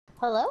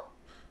Hello?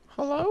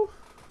 Hello?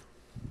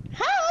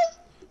 Hi!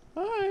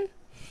 Hi.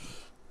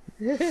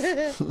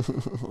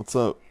 What's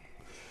up?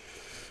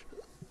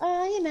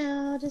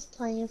 just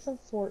playing some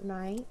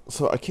Fortnite.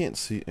 So I can't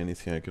see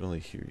anything. I can only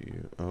hear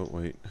you. Oh,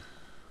 wait.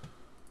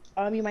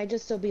 You might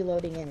just still be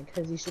loading in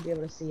because you should be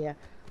able to see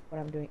what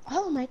I'm doing.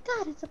 Oh my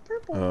god, it's a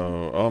purple one.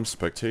 Oh, I'm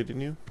spectating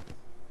you?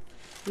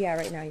 Yeah,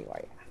 right now you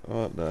are, yeah.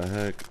 What the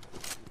heck?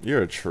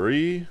 You're a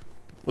tree?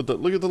 Look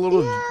at the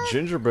little Yeah,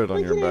 gingerbread on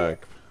look your at it.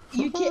 back.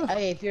 You can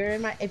okay, if you're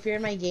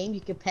in my game, you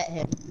can pet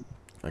him.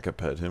 I could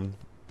pet him.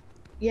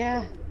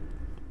 Yeah.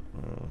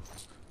 Uh,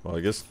 well,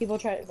 I guess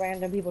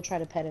Random people try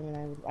to pet him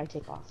and I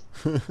take off.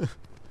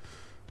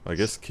 I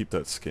guess keep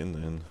that skin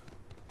then.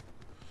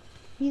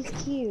 He's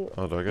cute.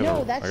 Oh, do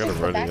No, I that's gotta just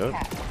the ready up?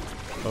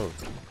 backpack.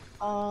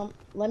 Oh.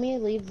 Let me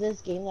leave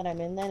this game that I'm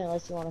in then,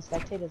 unless you want to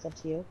spectate, it's up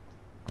to you.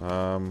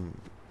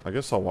 I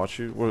guess I'll watch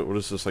you. What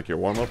is this, like your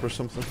warm-up or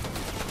something?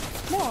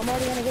 No, I'm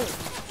already gonna go.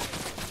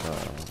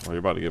 Well, you're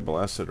about to get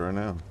blasted right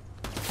now.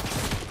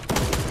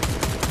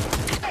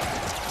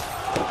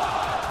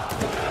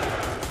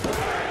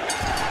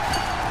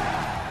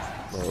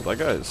 Bro, that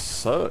guy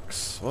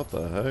sucks. What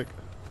the heck?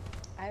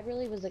 I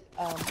really was like,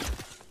 I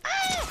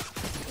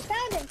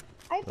found him!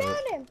 I found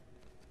him!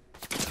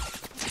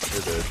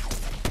 You're dead.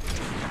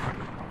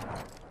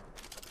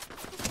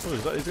 What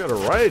is that? He's got a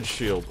riot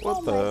shield.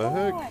 What the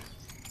heck?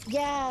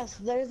 Yes,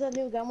 there's a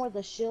new gun with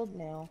a shield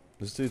now.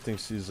 This dude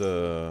thinks he's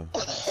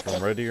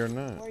from ready or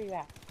not. Where are you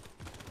at?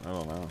 I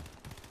don't know.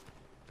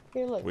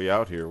 Here, look. We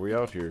out here. We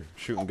out here.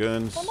 Shooting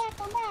guns. Come back,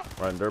 come back.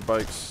 Riding dirt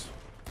bikes.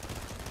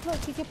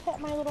 Look, you can pet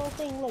my little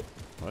thing. Look.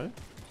 What?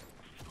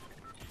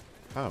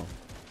 How?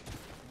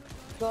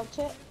 Go up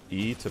to it.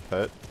 E to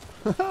pet?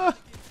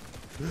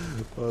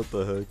 What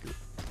the heck?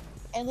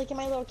 And look at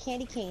my little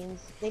candy canes.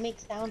 They make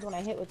sounds when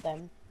I hit with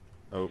them.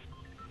 Oh.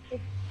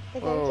 They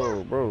go, Oh,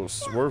 yeah. bro.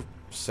 We're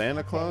Santa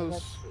Okay,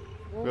 Claus?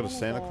 We're We got a gonna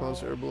Santa go.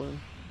 Claus air balloon?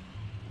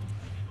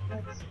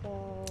 Let's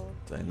go.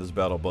 Dang, this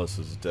battle bus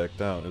is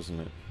decked out, isn't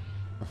it?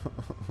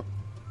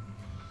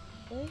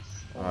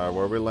 Alright,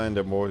 where we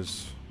landing,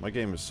 boys? My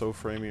game is so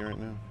framey right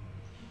now.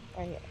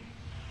 Right here.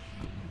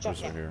 Jump Where's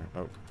it down. here?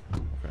 Oh,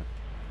 okay.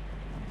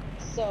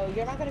 So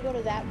you're not gonna go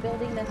to that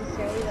building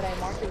necessarily that I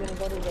marked. You're gonna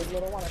go to the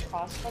little one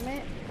across from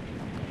it,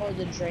 or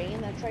the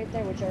drain that's right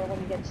there, whichever one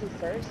you get to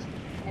first.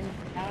 And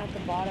down at the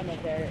bottom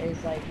of there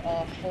is like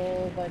a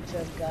whole bunch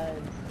of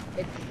guns.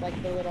 It's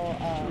like the little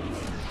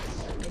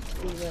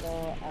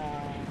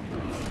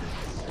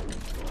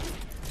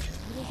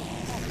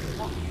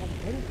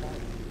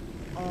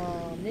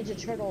Ninja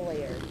Turtle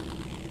layer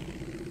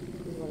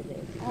is what it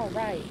is. Oh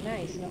right,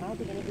 nice. No, I don't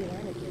think anybody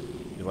landed here.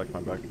 You like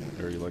my back,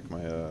 or you like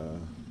my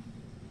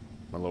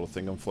my little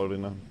thing I'm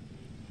floating on?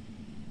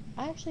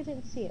 I actually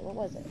didn't see it. What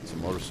was it? It's a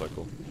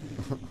motorcycle.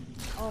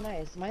 Oh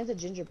nice. Mine's a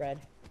gingerbread.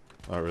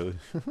 Oh really?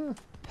 And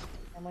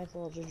mine's a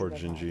little Poor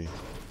gingerbread. Gingy. House.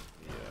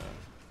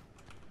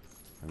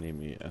 Yeah. I need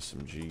me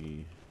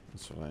SMG.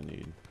 That's what I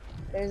need.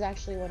 There's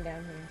actually one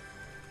down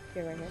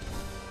here. Here, right here.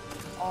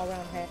 All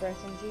around hyper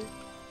SMG.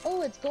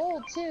 Oh, it's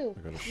gold too.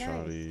 I got a Nice.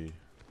 shoddy.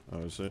 Oh,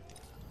 is it?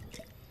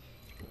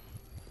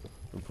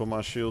 Put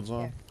my shields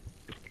on.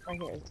 Yeah.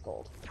 Right here, it's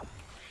gold.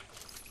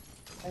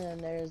 And then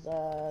there's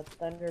a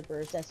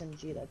Thunderburst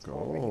SMG that's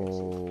gold right here.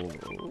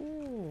 Gold.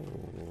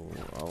 Ooh,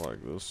 I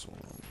like this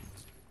one.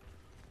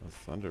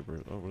 A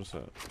Thunderbird. Oh, what is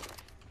that?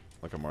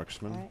 Like a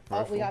marksman Right.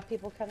 rifle? Oh, we got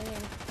people coming in.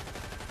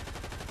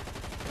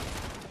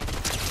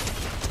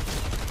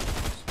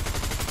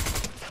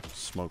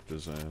 Smoked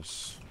his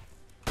ass.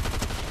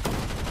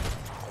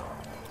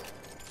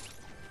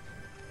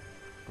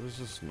 What is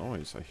this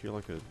noise? I hear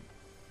like a...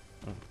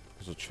 Oh,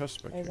 there's a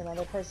chest back There's here.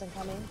 another person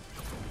coming.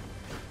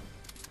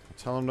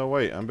 Tell him no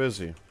wait, I'm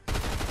busy.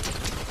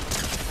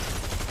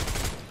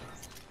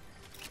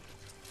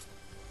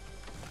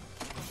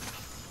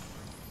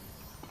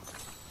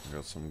 I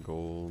got some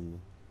gold.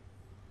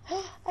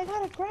 I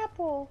got a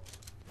grapple.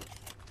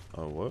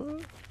 Oh, what?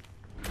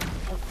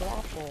 A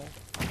grapple.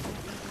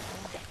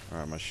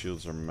 Alright, my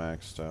shields are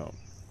maxed out.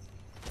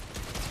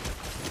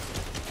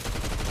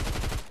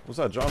 What's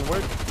that, John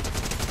Wick?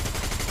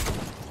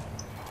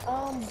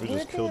 We Weird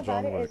just thing killed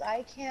about John it Wick. is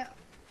I can't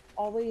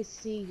always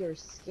see your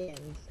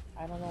skins.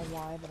 I don't know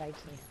why, but I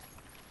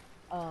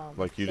can't.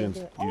 Like you same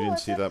didn't thing- you didn't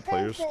it's see a that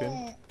player skin?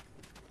 present.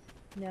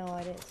 No,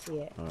 I didn't see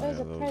it. Oh, It was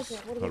yeah, a that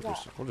present. What do we got?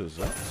 100%. What is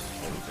that?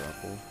 Oh,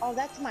 grapple. Oh,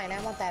 that's mine.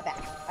 I want that back.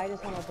 I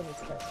just want to open this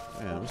first.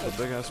 Man, that's a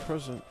big ass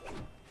present.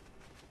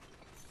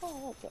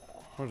 Oh, look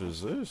at What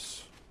is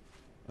this?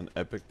 An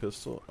epic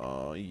pistol?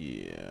 Oh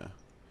yeah.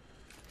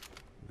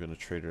 I'm gonna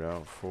trade it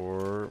out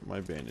for my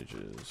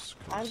bandages.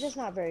 I'm just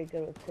not very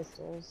good with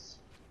pistols.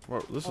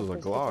 Well, this Oh, is a there's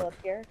people Glock. up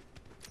here.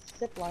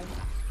 Zip line.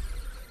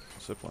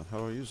 Zipline. How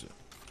do I use it?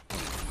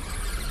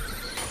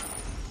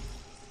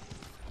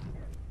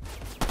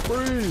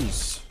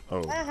 Freeze!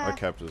 Oh, I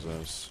capped his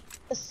ass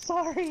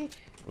Sorry.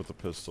 with a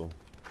pistol.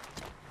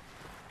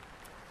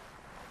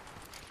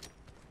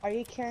 Are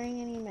you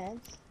carrying any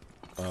meds?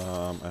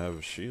 I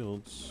have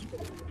shields,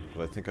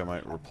 but I think I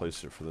might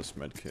replace it for this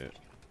med kit.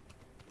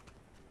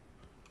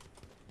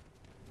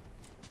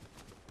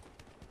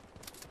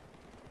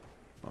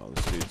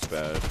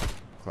 bad.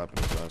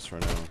 Clapping his ass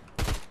right now.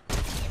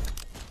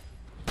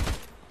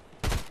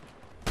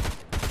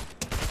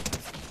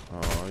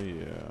 Oh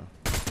yeah.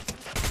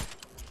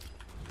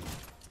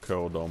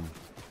 Killed him.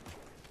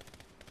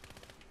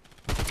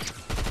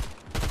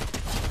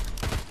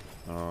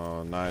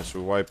 Oh, nice.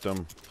 We wiped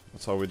them.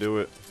 That's how we do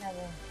it.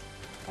 Never.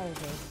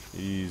 Okay.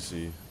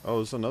 Easy. Oh,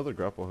 there's another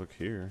grapple hook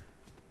here.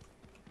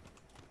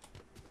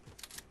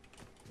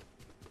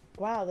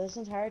 Wow, this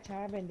entire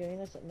time I've been doing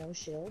this with no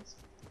shields.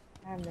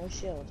 I have no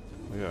shield.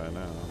 Yeah, I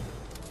know.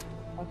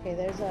 Okay,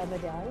 there's a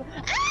medallion.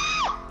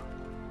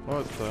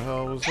 What the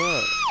hell was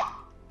that?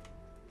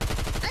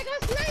 I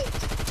got sniped!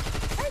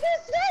 I got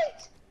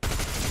sniped!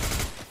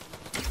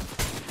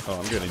 Oh,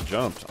 I'm getting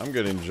jumped. I'm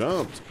getting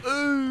jumped.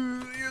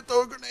 Ooh, you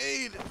throw a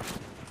grenade.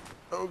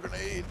 Throw a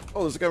grenade.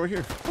 Oh, there's a guy right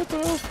here. What the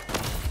hell?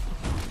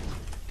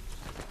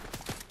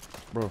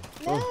 Bro.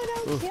 No,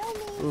 don't kill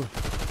me.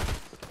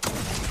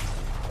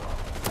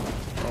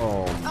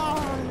 Oh,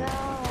 Oh no.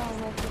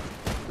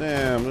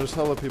 damn, there's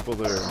hella people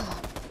there.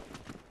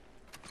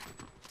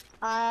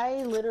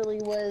 I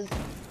literally was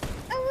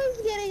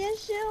getting a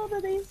shield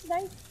and they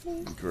sniped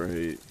me.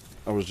 Great.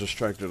 I was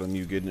distracted on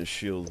you getting a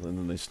shield and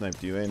then they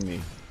sniped you and me.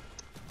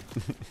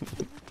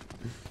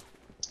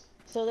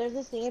 So there's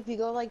this thing, if you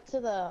go like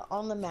to the,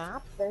 on the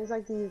map, there's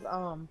like these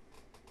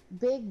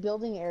big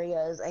building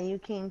areas and you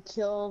can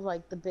kill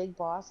like the big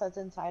boss that's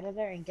inside of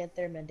there and get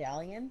their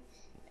medallion.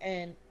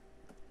 And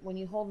when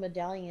you hold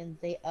medallions,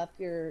 they up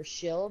your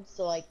shield.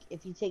 So like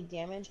if you take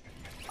damage,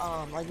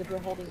 like if you're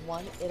holding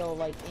one, it'll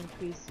like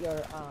increase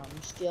your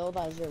shield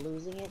as you're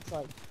losing it. So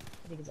like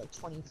I think it's like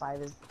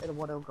 25 is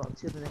what it'll go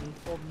to, and then you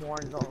hold more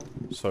and it'll.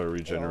 So it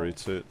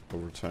regenerates it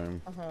over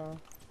time. Oh,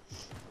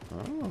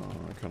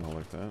 I kind of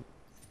like that.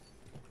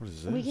 What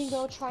is this? we can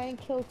go try and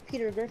kill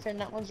Peter Griffin.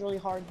 That one's really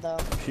hard though.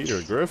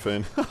 Peter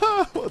Griffin?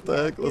 What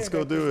the heck? Let's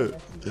go do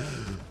it.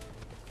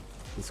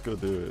 Let's go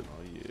do it.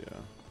 Oh yeah.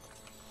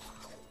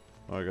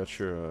 Oh, I got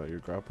your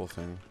grapple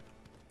thing.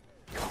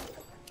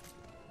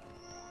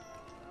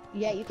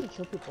 Yeah, you can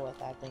kill people with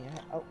that thing.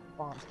 Oh,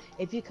 bombs.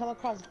 If you come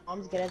across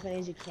bombs, get as many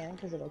as you can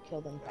because it'll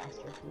kill them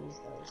faster if you use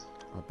those.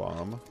 A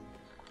bomb?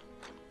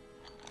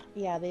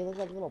 Yeah, they look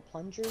like little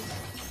plungers.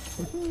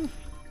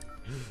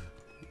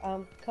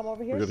 Come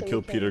over here. We're gonna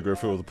kill Peter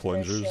Griffin with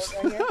plungers.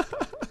 Right here.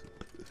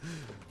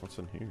 What's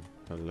in here?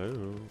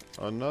 Hello.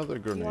 Another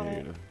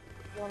grenade.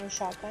 You want a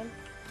shotgun?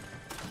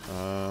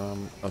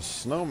 A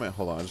snowman.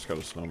 Hold on, I just got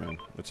a snowman.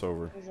 It's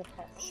over. There's a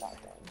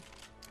shotgun.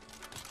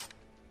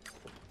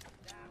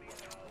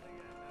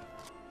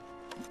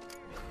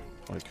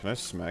 Wait, can I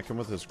smack him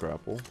with his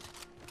grapple?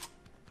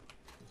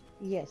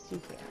 Yes,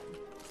 you can.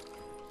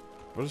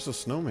 What does the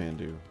snowman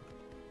do?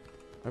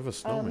 I have a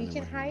snowman. You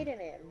can hide in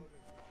him.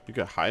 You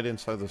can hide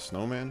inside the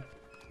snowman?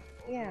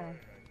 Yeah.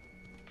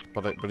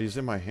 But he's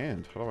in my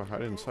hand. How do I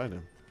hide inside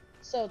him?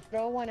 So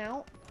throw one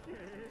out.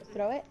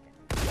 Throw it.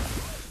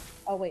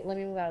 Oh wait, let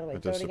me move out of the way.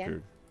 It Throw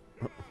disappeared.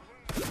 it again.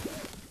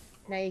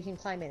 Now you can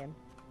climb in him.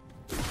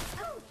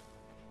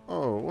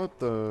 Oh, what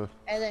the?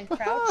 And then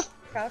crouch.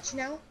 Crouch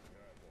now.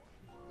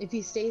 If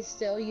you stay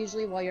still,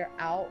 usually while you're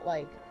out,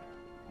 like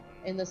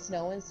in the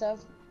snow and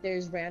stuff,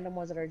 there's random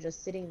ones that are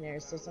just sitting there.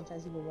 So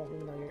sometimes people won't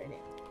even know you're in it.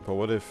 But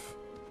what if?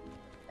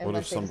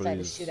 Unless they decide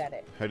to shoot at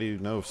it. How do you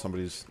know if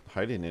somebody's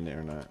hiding in it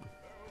or not?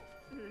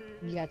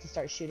 You have to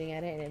start shooting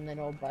at it, and then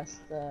it'll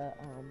bust the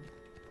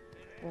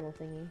little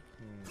thingy.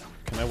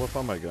 Can I whip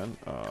on my gun?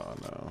 Oh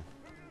no.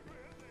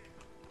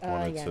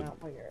 Yeah,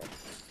 not while you're.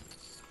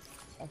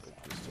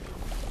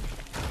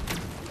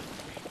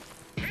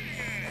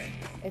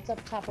 It's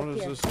up top What up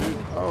is here. this dude?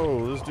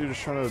 Oh, this dude is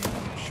trying to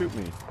shoot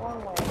me.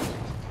 Long way.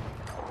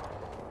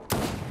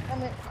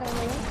 Come in.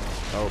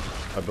 Oh,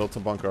 I built a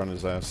bunker on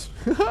his ass.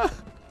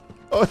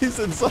 Oh, he's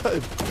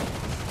inside.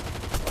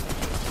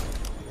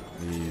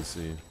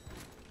 Easy.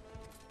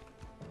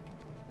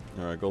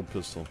 Alright, gold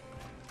pistol.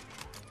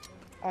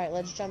 Alright,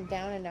 let's jump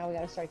down, and now we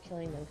gotta start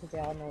killing them because they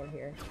all know we're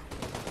here.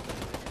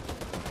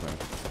 Okay.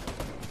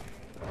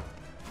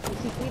 You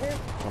see Peter?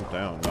 Jump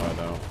down. No, I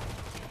don't.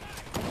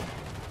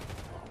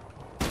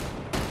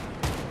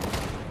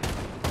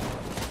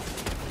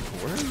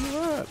 Where are you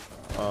at?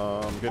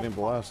 I'm getting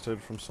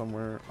blasted from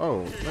somewhere.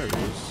 Oh, there he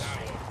is.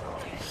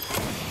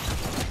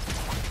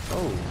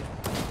 Oh.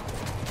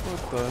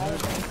 What the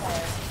heck?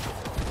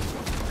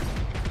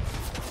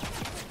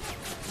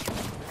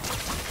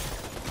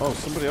 Oh,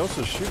 somebody else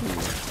is shooting me.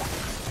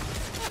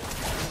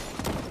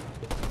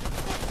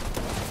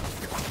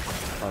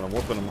 Alright, I'm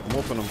whooping him. I'm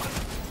whooping him.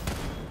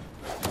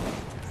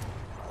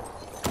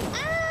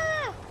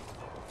 Ah!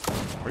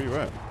 Where you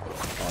at?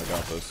 Oh, I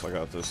got this. I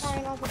got this.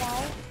 Trying not to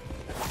die.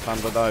 Time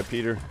to die,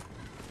 Peter.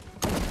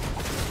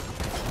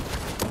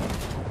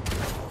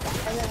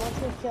 And then once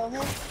we kill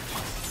him,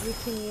 you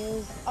can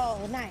use. Oh,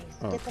 nice.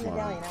 Oh, Get the come on.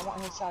 medallion. I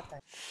want his shotgun.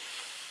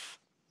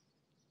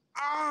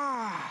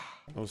 Ah!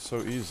 That was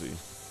so easy.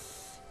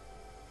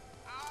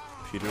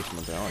 Peter's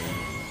medallion.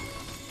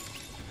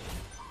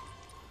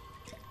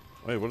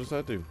 Wait, what does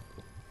that do?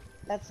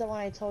 That's the one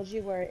I told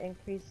you where it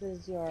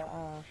increases your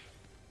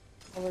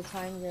over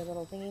time your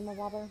little thingy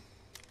mabobber.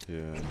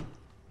 Yeah.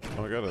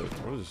 Oh, I got a.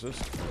 What is this?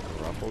 A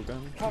grapple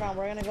gun? Hold on,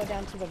 we're gonna go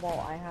down to the vault.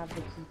 I have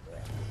the key for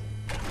it.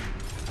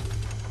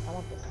 I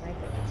want the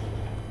sniper.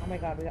 Oh my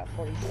god, we got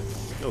 40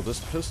 seconds. Yo, this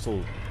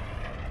pistol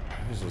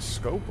has a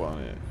scope on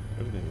it.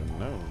 I didn't even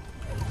know.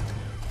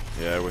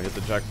 Yeah, we hit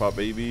the jackpot,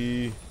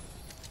 baby.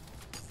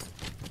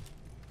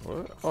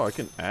 What? Oh, I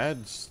can add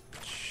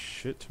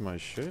shit to my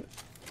shit?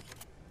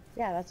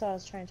 Yeah, that's what I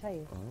was trying to tell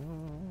you. Oh.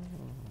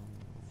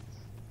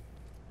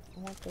 I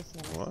want this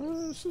nemesis. What?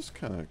 This is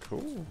kind of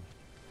cool.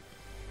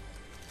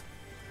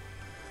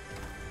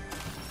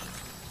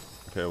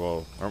 Okay,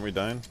 well, aren't we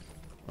dying?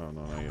 Oh,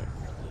 no, not yet.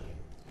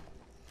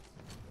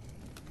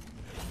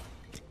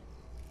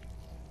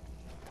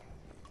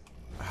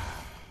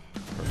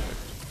 Perfect.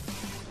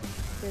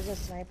 There's a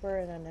sniper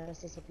and a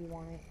nemesis if you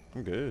want it.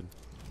 I'm good.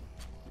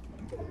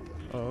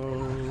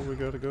 Oh, we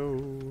gotta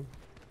go.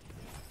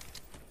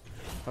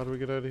 How do we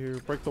get out of here?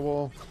 Break the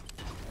wall.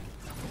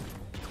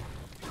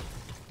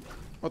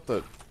 What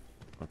the?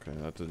 Okay,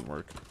 that didn't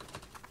work.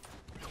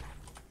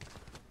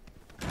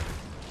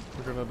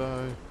 We're gonna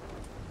die.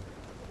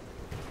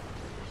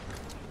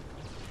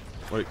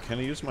 Wait, can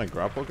I use my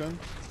grapple gun?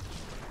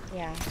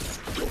 Yeah.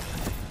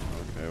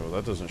 Okay, well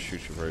that doesn't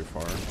shoot you very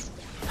far.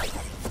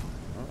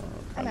 Oh,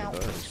 I'm out.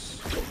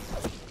 does.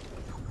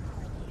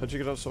 How'd you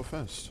get out so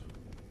fast?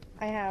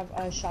 I have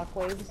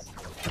shockwaves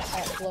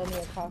that blow me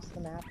across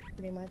the map,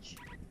 pretty much.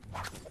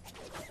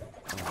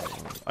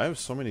 I have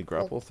so many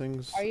grapple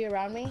things. Are you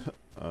around me?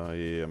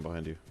 Yeah, I'm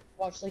behind you.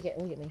 Watch, look at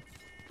me.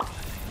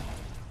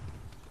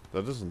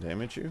 That doesn't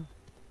damage you?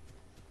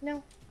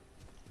 No.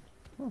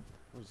 Huh.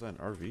 What is that, an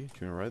RV?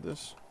 Can we ride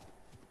this?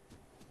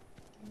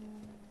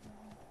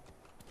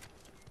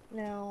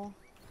 No.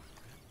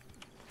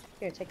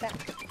 Here, take that.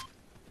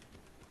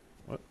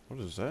 What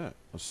is that?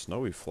 A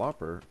snowy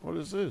flopper? What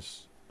is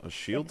this? A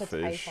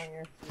shieldfish? Ice on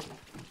your feet.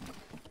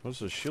 What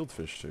does a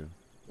shieldfish do?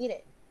 Eat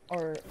it.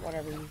 Or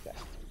whatever you get.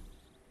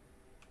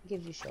 It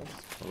gives you shields.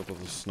 What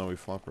about the snowy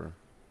flopper?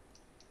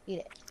 Eat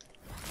it.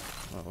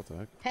 Oh, what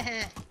the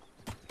heck?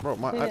 Bro,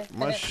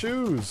 my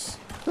shoes!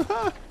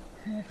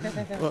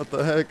 What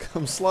the heck?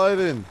 I'm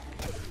sliding!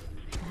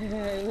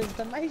 It was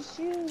my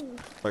shoes.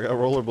 I got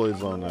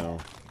rollerblades on now.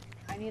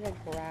 I need a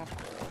grapple.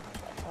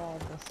 Oh,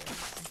 this is...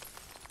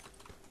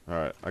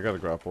 Alright, I got a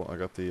grapple. I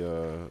got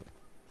the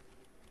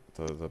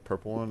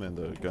purple one and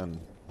the gun.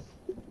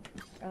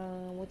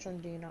 Which one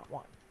do you not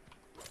want?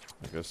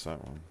 I guess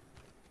that one.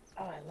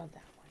 Oh, I love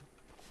that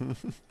one.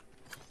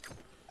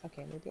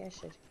 Okay, maybe I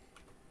should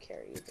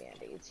carry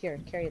band-aids. Here,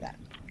 carry that.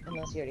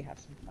 Unless you already have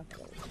some.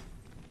 Okay.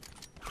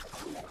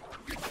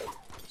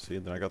 See,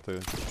 then I got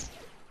the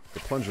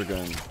plunger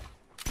gun.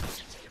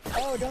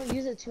 Oh, don't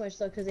use it too much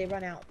though, because they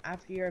run out.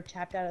 After you're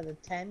tapped out of the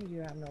 10,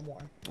 you have no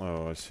more.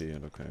 Oh, I see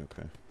it. Okay,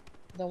 okay.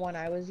 The one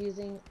I was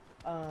using,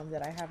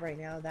 that I have right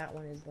now, that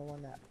one is the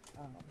one that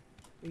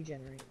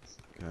regenerates.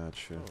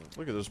 Gotcha.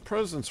 Look at those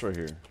presents right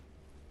here.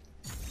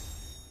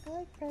 I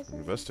like presents.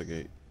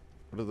 Investigate.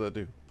 What did that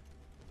do?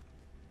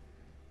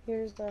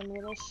 Here's the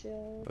little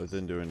shield. That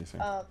didn't do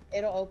anything.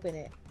 It'll open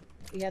it.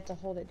 You have to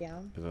hold it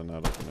down. Did I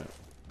not open it?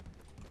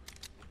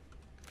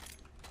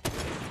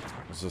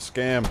 It's a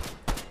scam.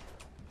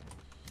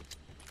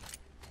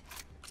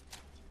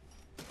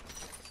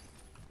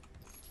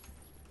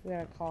 We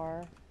got a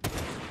car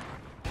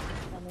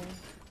coming.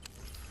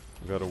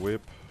 We got a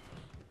whip.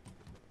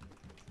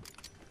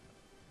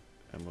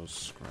 Ammo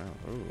scrap.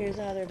 Oh. Here's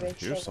another big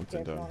shield. Here's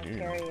something down here.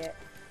 Carry it.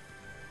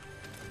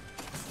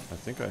 I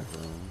think I have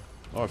room.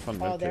 Oh, I found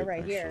medkit. Oh, they're right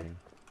actually. here.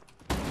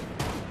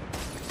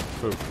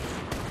 Who?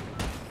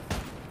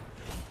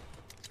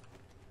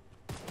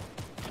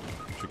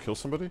 Did you kill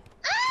somebody?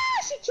 Ah!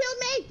 She killed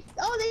me!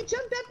 Oh, they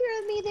jumped up here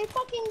with me. They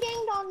fucking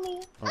ganged on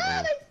me.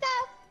 Ah, my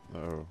stuff!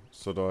 Oh,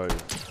 so do I...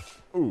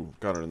 Ooh,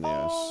 got her in the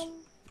ass.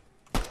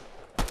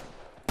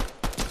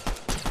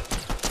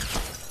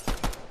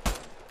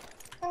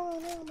 Oh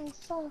no, my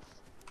stuff.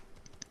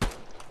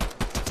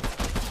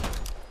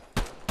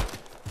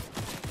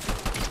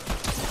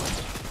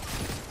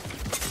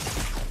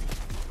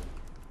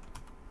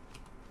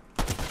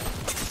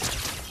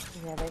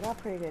 Yeah, they got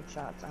pretty good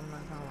shots, I'm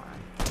not gonna lie.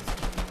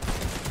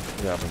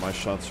 Yeah, but my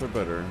shots are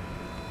better.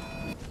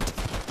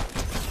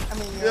 I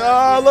mean,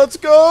 yeah, let's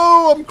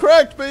go! I'm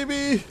cracked,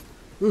 baby!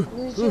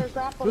 Use your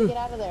grapple to get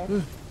out of there.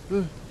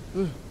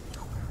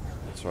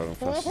 That's right, I'm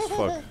fast as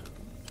fuck.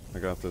 I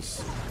got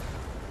this.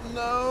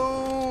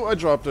 No! I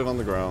dropped it on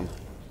the ground.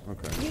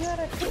 Okay. You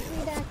gotta pick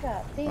me back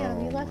up.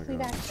 Damn, you left me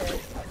back there.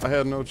 I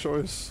had no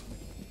choice.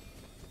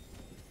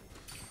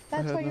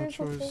 That's I why had no you're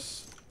supposed to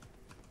choice.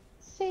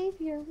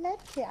 save your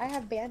medkit. I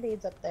have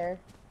band-aids up there.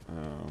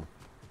 Oh.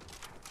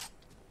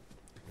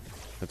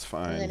 It's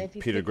fine. If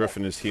you Peter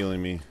Griffin is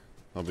healing me.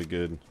 I'll be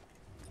good.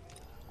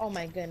 Oh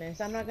my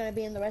goodness, I'm not gonna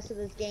be in the rest of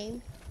this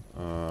game.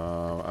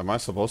 Am I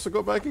supposed to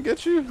go back and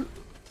get you?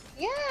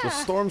 Yeah. The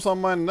storm's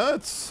on my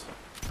nuts.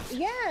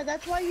 Yeah,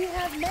 that's why you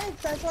have meds.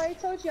 That's why I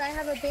told you I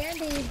have a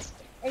band-aid,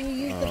 and you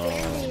use the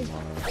band-aid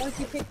once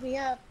you pick me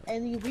up,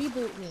 and you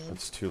reboot me.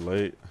 It's too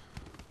late.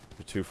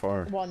 You're too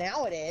far. Well,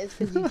 now it is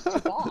because you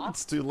took off.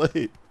 It's too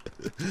late.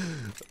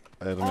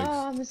 I had to make,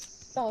 I'm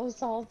so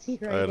salty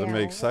right now. I had to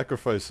make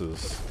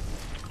sacrifices.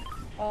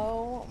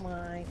 Oh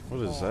my. What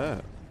is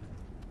that?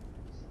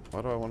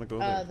 Why do I want to go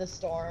there? The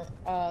storm.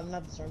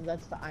 Not the storm.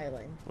 That's the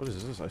island. What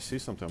is this? I see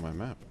something on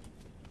my map.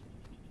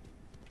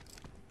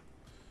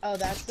 Oh,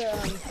 that's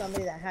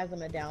somebody that has a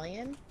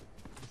medallion.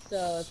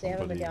 So if they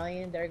have a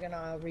medallion, they're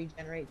gonna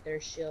regenerate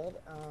their shield.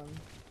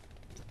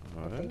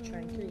 If they try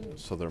and kill you.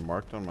 So they're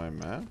marked on my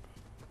map?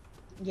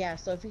 Yeah.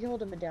 So if you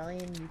hold a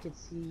medallion, you could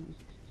see.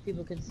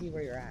 People can see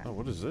where you're at. Oh,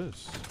 what is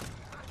this?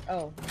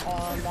 Oh,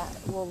 that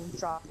will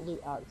drop loot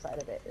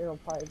outside of it. It'll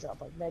probably drop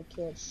like med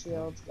kits,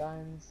 shields,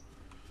 guns.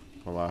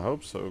 Well, I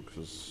hope so,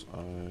 because I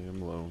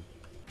am low.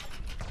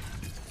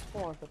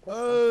 Oh,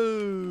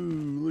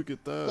 look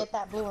at that. get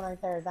that blue one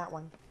right there. That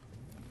one.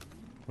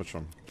 Which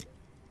one?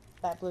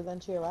 That blue gun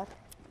to your left.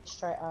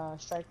 Striker.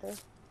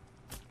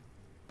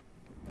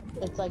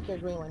 It's like your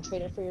green one.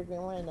 Trade it for your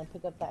green one, and then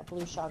pick up that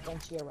blue shotgun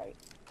to your right.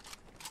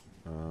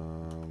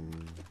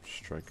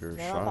 Striker,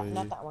 no,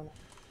 not that one.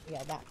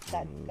 Yeah, that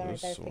gun right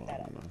there. Pick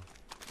that up. One.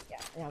 Yeah,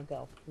 now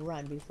go.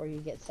 Run before you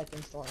get stuck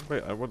in storm.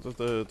 Wait, I wanted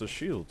the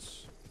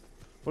shields.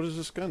 What is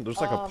this gun?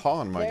 There's like a paw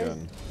on my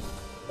gun.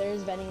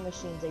 There's vending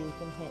machines that you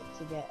can hit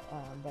to get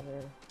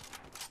better.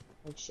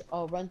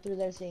 Like run through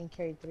there so you can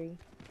carry 3.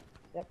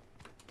 Yep.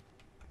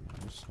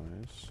 Nice,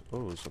 nice.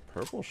 Oh, it's a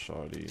purple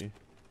shoddy.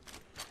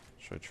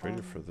 Should I trade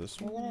it for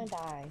this one? You're gonna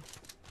die.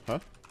 Huh?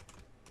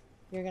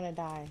 You're gonna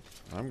die.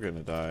 I'm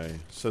gonna die.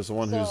 Says the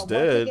one who's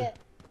dead.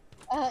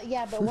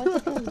 Yeah, but once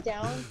it comes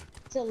down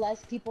to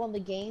less people in the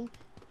game,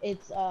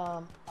 it's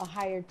a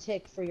higher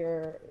tick for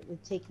your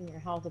taking your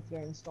health if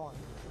you're in storm.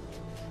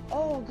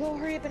 Oh, go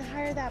hurry up and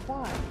hire that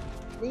bot.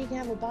 Then you can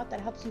have a bot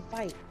that helps you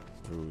fight.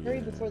 Ooh, Hurry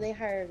yeah. before they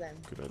hire them.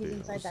 Good He's idea.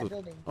 inside that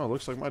building. Oh, it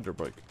looks like my dirt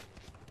bike.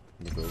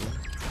 In the building.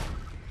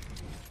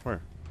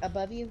 Where?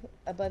 Above you,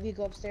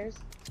 go upstairs.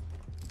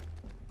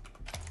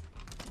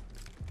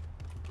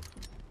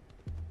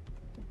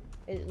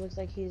 It looks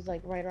like he's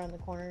like right around the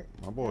corner.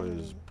 My boy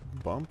is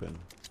bumping.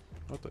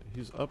 What the?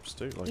 He's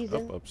upstairs, like He's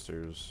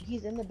upstairs.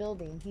 He's in the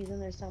building. He's in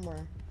there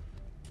somewhere.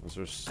 Is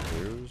there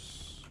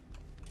stairs?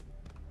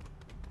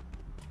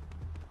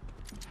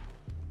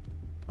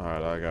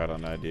 Alright, I got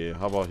an idea.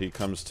 How about he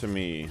comes to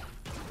me?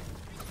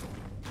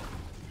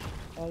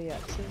 Oh yeah,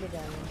 shoot me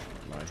down.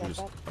 Nah, he's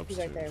up. upstairs. He's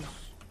right there.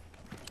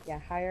 Yeah,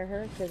 hire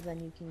her, because then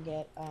you can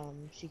get,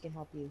 she can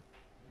help you.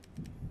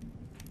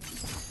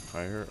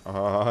 Hire?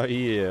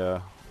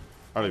 Yeah.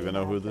 I don't even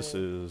know who this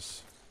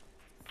is.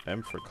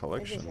 M for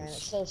collections.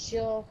 So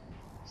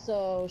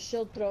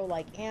she'll throw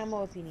like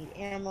ammo if you need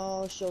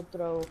ammo. She'll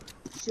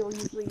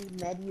usually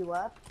med you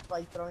up,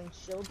 like throwing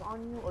shields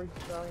on you or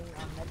throwing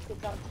med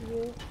kits out to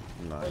you.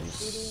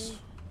 Nice.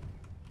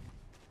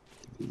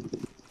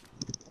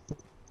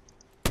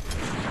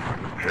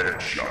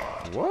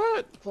 Headshot.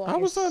 What? How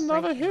was that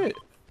not a hit?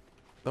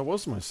 That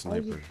was my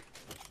sniper.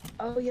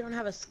 Oh, you don't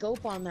have a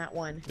scope on that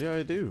one. Yeah,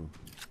 I do.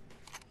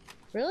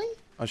 Really?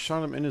 I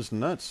shot him in his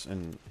nuts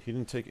and he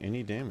didn't take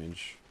any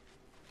damage.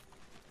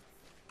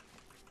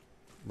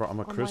 Bro,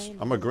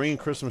 I'm a green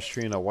Christmas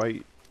tree in a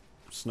white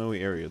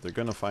snowy area. They're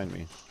gonna find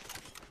me.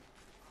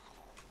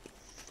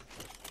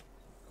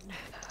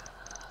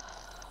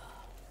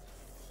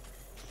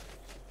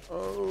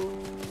 Oh,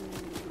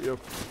 yep.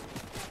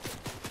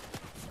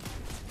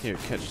 Here,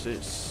 catch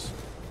this.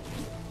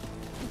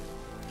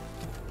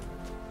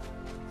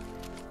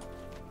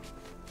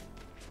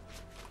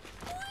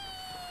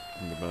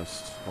 I'm the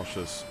best. Watch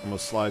this. I'm gonna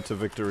slide to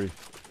victory.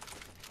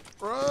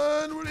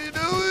 Run! What are you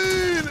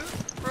doing?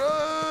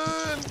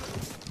 Run!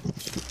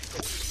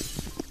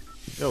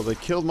 Yo, they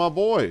killed my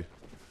boy.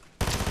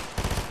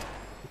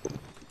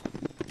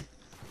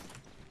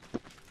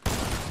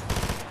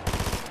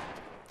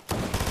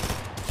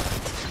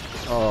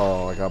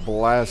 Oh, I got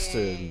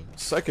blasted. Dang.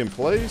 Second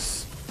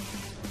place?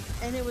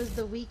 And it was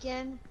the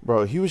weekend?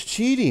 Bro, he was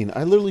cheating.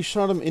 I literally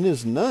shot him in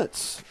his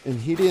nuts,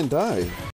 and he didn't die.